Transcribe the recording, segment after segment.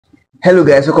Hello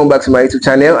guys, welcome back to my YouTube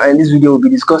channel, and in this video we'll be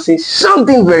discussing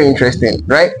something very interesting,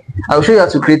 right? I'll show you how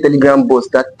to create Telegram bots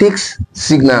that takes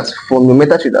signals from your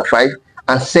MetaTrader 5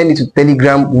 and send it to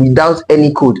Telegram without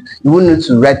any code. You won't need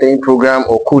to write any program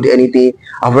or code anything.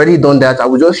 I've already done that. I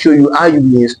will just show you how you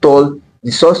will install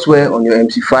the software on your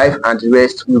MT5, and the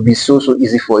rest will be so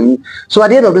easy for you. So at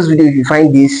the end of this video, if you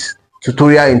find this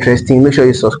tutorial interesting, make sure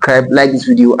you subscribe, like this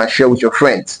video, and share with your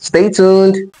friends. Stay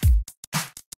tuned.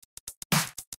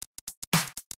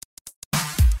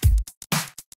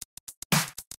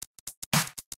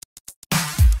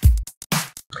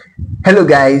 Hello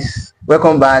guys,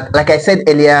 welcome back. Like I said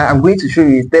earlier, I'm going to show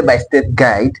you a step-by-step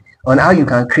guide on how you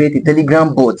can create a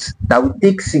Telegram bot that will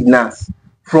take signals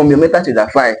from your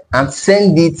MetaTrader 5 and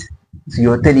send it to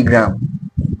your Telegram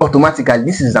automatically.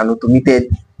 This is an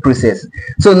automated process.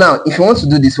 So now, if you want to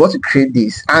do this, you want to create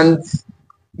this, and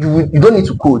you don't need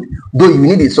to code, though you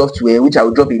need a software, which I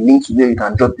will drop a link to where you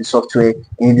can drop the software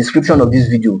in the description of this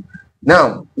video.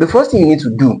 Now, the first thing you need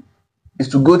to do is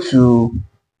to go to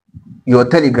your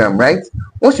Telegram, right?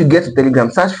 Once you get to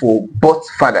Telegram, search for bot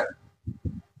father,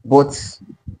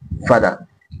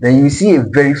 then you will see a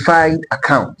verified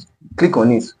account. Click on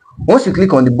it. Once you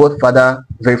click on the bot father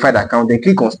verified account, then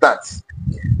click on start.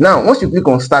 Now once you click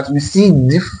on start, you see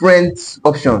different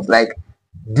options.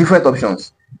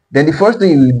 Then the first thing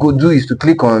you will go do is to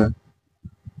click on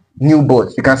new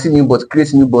bot. You can see new bot,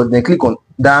 create new bot, then click on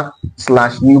that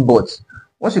 /new bot.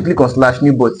 Once you click on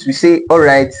 /new bot, we say all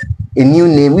right, a new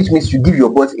name, which means you give your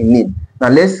bot a name. Now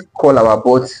let's call our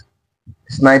bot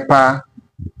Sniper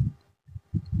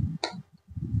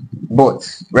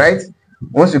Bot, right?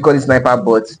 Once you call it Sniper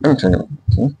Bot, let me turn it.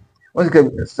 Okay. Once you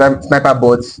call it Sniper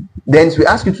Bot, then we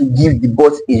ask you to give the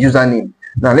bot a username.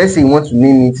 Now let's say you want to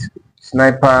name it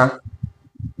Sniper,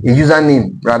 a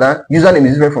username rather. Username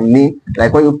is different from name.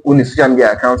 Like when you own a social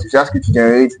media account, it ask you to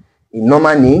generate a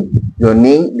normal name, your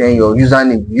name, then your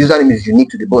username. Username is unique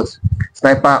to the bot,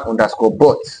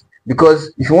 Sniper_bot,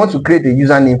 because if you want to create a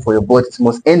username for your bot, it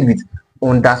must end with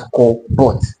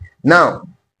 _bot. Now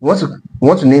we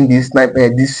want to name this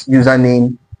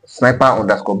username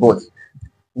Sniper_bot.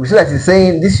 We see that it's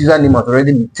saying this username has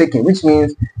already been taken, which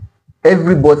means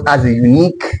every bot has a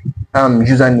unique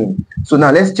username. So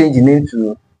now let's change the name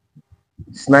to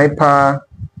Sniper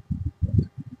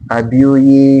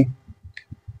Abioye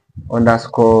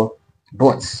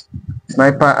 _bot.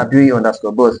 Sniper Abioye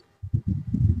 _bot.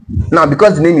 Now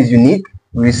because the name is unique,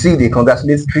 we received a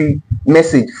congratulatory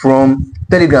message from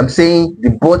Telegram saying the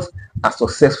bot has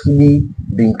successfully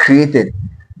been created.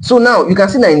 So now you can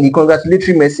see that in the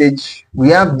congratulatory message we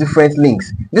have different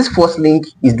links. This first link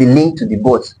is the link to the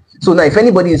bot. So now if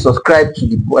anybody is subscribed to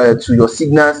the to your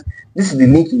signals, this is the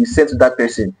link you will send to that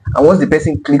person, and once the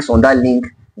person clicks on that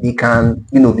link, they can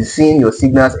be seeing your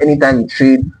signals anytime you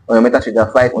trade on your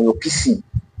MetaTrader 5 on your PC.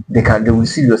 They will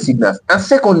see your signals. And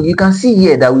secondly, you can see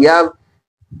here that we have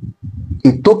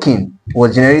a token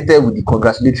was generated with the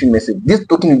congratulatory message. This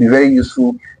token will be very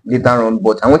useful later on,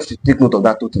 but I want you to take note of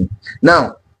that token.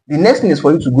 Now the next thing is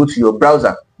for you to go to your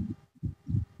browser.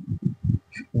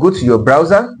 Go to your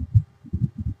browser,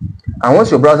 and once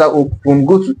your browser open,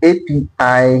 go to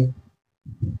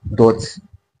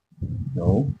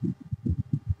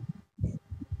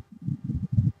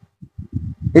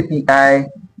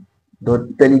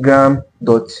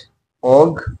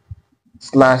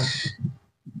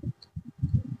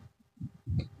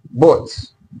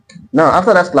Now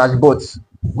after that /bots,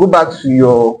 go back to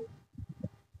your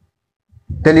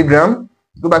Telegram,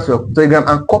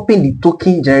 and copy the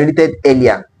token generated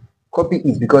earlier. Copy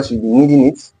it because you'll be needing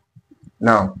it.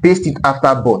 Now paste it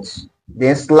after bots,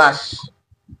 then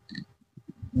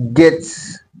 /get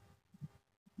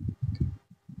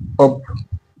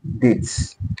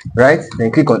updates, right?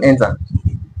 Then click on enter.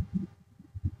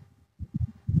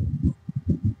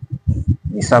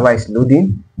 The server is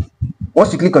loading.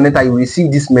 Once you click on enter, you will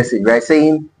receive this message, right,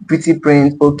 saying pretty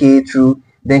print, okay, true.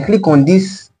 Then click on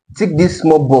this, tick this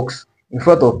small box in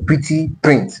front of pretty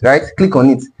print, right? Click on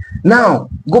it. Now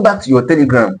go back to your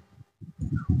Telegram.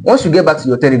 Once you get back to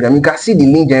your Telegram, you can see the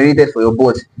link generated for your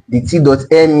bot, the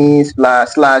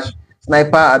t.me/Sniper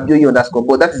Abioye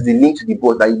 _bot. That is the link to the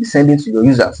bot that you'll be sending to your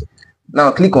users.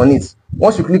 Now click on it.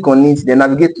 Once you click on it, then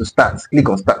navigate to start. Click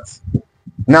on start.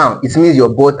 Now it means your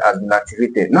bot has been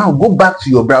activated. Now go back to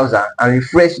your browser and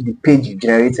refresh the page you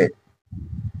generated.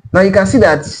 Now you can see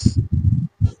that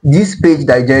this page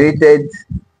that you generated,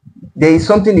 there is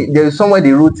somewhere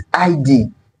they wrote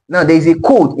ID. Now there is a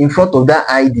code in front of that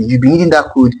ID. You'll be needing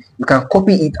that code. You can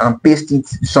copy it and paste it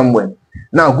somewhere.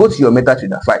 Now go to your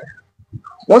MetaTrader 5.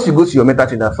 Once you go to your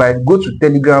MetaTrader 5, go to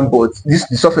Telegram bots. This is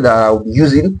the software that I'll be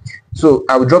using. So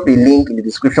I will drop a link in the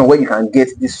description where you can get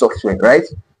this software. Right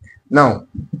now,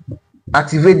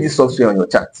 activate this software on your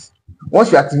chat.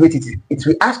 Once you activate it, it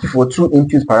will ask you for two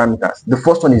input parameters. The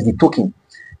first one is the token.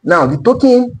 Now the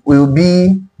token will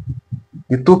be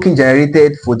the token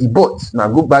generated for the bot. Now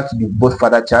go back to the bot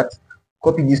father chat,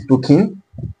 copy this token,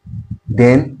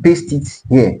 then paste it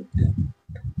here.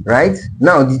 Right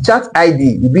now, the chat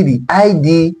ID will be the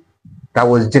ID that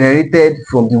was generated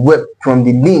from the web, from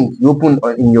the link you open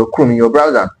in your Chrome, in your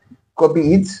browser.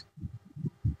 Copy it,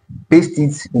 paste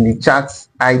it in the chat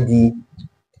ID.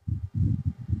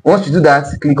 Once you do that,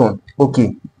 click on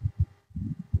OK.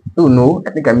 Oh no, I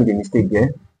think I made a mistake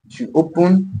there. You should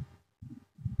open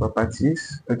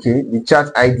properties. Okay, the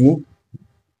chat ID.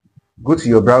 Go to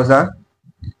your browser,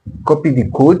 copy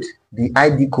the code, the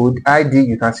ID code. ID,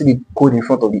 you can see the code in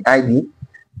front of the ID.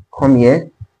 Come here,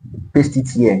 paste it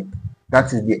here.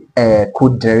 That is the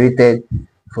code generated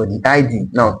for the ID.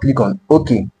 Now click on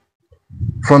OK.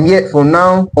 From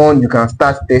now on, you can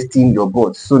start testing your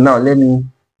bot. So now let me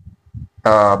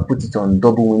put it on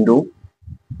double window.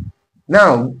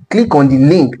 Now click on the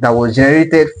link that was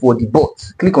generated for the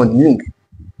bot. Click on the link.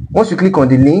 Once you click on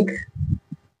the link,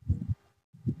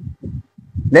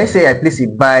 let's say I place a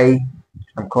buy.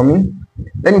 I'm coming.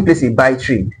 Let me place a buy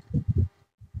trade.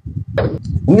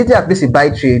 Immediately I place a buy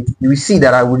trade, you will see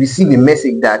that I will receive a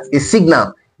message, that a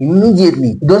signal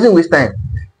immediately. It doesn't waste time.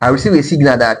 I receive a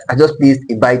signal that I just placed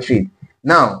a buy trade.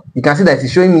 Now you can see that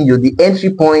it's showing me the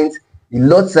entry point, the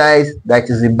lot size, that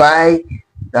is a buy,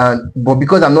 but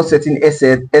because I'm not setting SL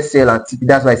and TP,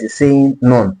 that's why it's saying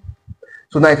none.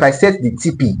 So now if I set the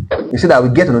TP, you see that I will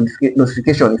get a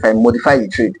notification if I modify the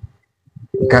trade.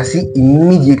 You can see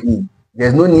immediately.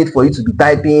 There's no need for you to be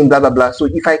typing blah blah blah. So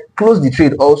if I close the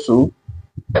trade also,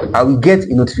 I will get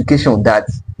a notification that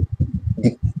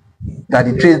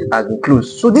the trade has been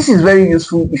closed. So this is very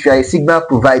useful if you are a signal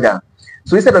provider.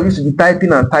 So instead of you to be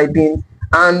typing and typing,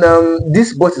 and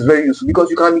this bot is very useful because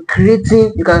you can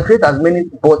create as many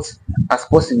bots as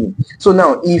possible. So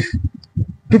now if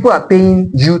people are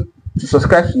paying you to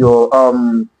subscribe to your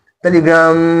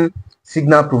Telegram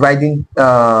signal providing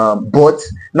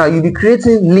bots, now you'll be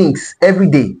creating links every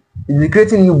day. You'll be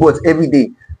creating new bots every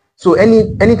day. So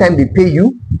anytime they pay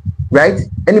you, right,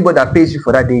 anybody that pays you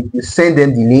for that day, you send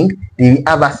them the link, they will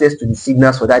have access to the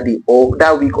signals for that day or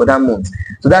that week or that month.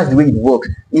 So that's the way it works.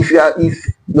 If you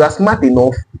are smart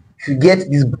enough, if you get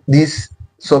this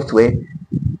software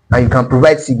and you can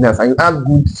provide signals and you have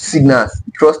good signals,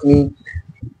 trust me,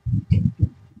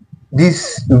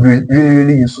 this will be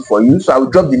really useful for you. So I will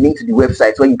drop the link to the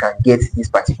website where you can get this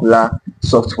particular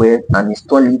software and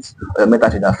install it on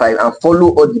MetaTrader 5 and follow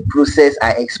all the process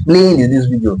I explained in this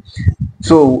video.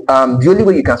 So the only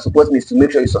way you can support me is to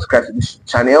make sure you subscribe to this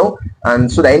channel, and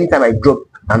so that anytime I drop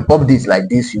an update like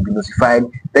this, you'll be notified.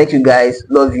 Thank you guys,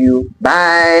 love you,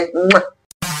 bye.